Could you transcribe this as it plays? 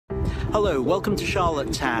Hello, welcome to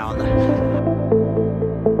Charlottetown.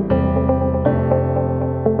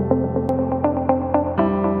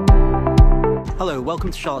 Hello,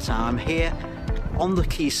 welcome to Charlottetown. I'm here on the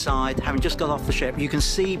quayside, having just got off the ship. You can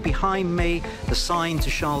see behind me the sign to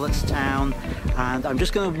Charlottetown, and I'm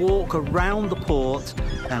just going to walk around the port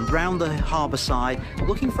and round the harbour side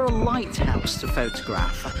looking for a lighthouse to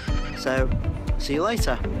photograph. So, see you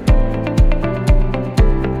later.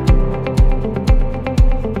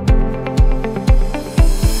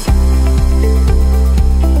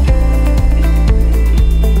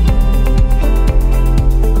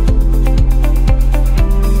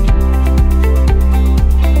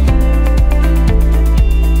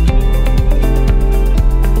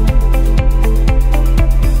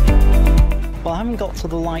 Got to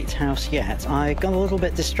the lighthouse yet. I got a little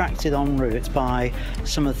bit distracted en route by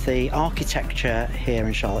some of the architecture here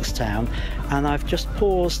in Charlottetown, and I've just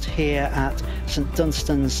paused here at St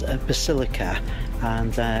Dunstan's Basilica,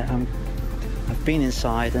 and I've been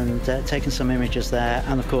inside and taken some images there,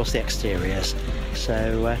 and of course the exteriors.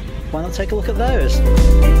 So why not take a look at those?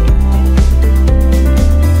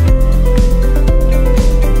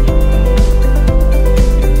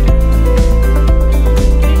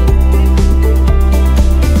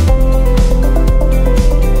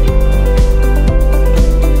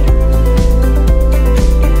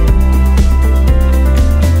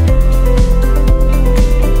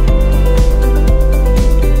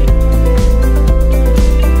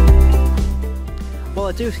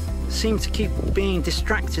 I do seem to keep being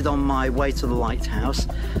distracted on my way to the lighthouse.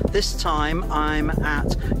 This time I'm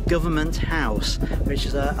at Government House, which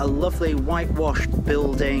is a lovely whitewashed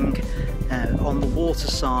building on the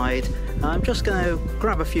waterside. I'm just going to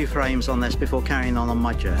grab a few frames on this before carrying on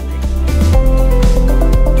my journey.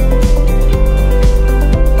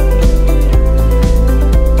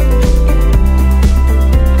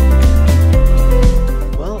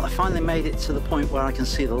 Made it to the point where I can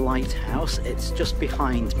see the lighthouse. It's just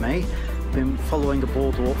behind me. I've been following the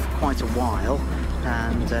boardwalk for quite a while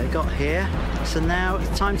and got here. So now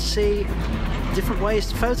it's time to see different ways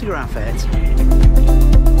to photograph it.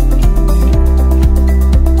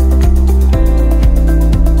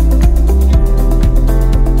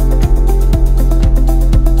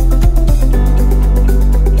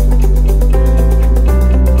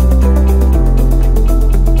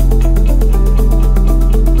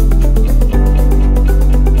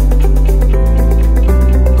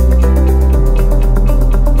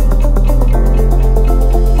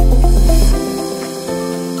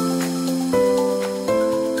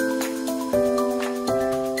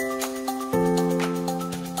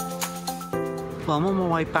 Well, I'm on my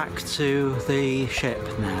way back to the ship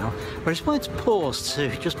now, but I just wanted to pause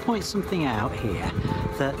to just point something out here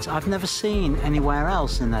that I've never seen anywhere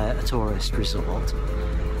else in a tourist resort.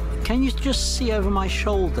 Can you just see over my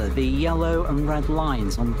shoulder the yellow and red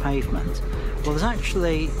lines on the pavement? Well, there's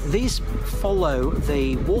actually, these follow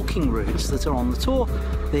the walking routes that are on the tour,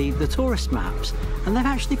 the tourist maps, and they've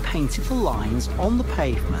actually painted the lines on the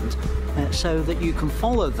pavement so that you can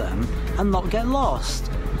follow them and not get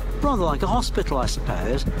lost. Rather like a hospital, I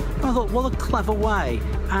suppose. But I thought, what a clever way,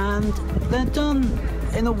 and they're done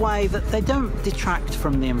in a way that they don't detract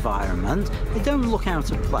from the environment, they don't look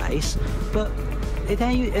out of place, but it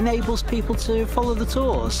enables people to follow the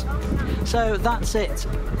tours. So that's it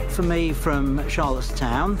for me from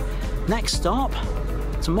Charlottetown. Next stop,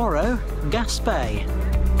 tomorrow, Gaspé.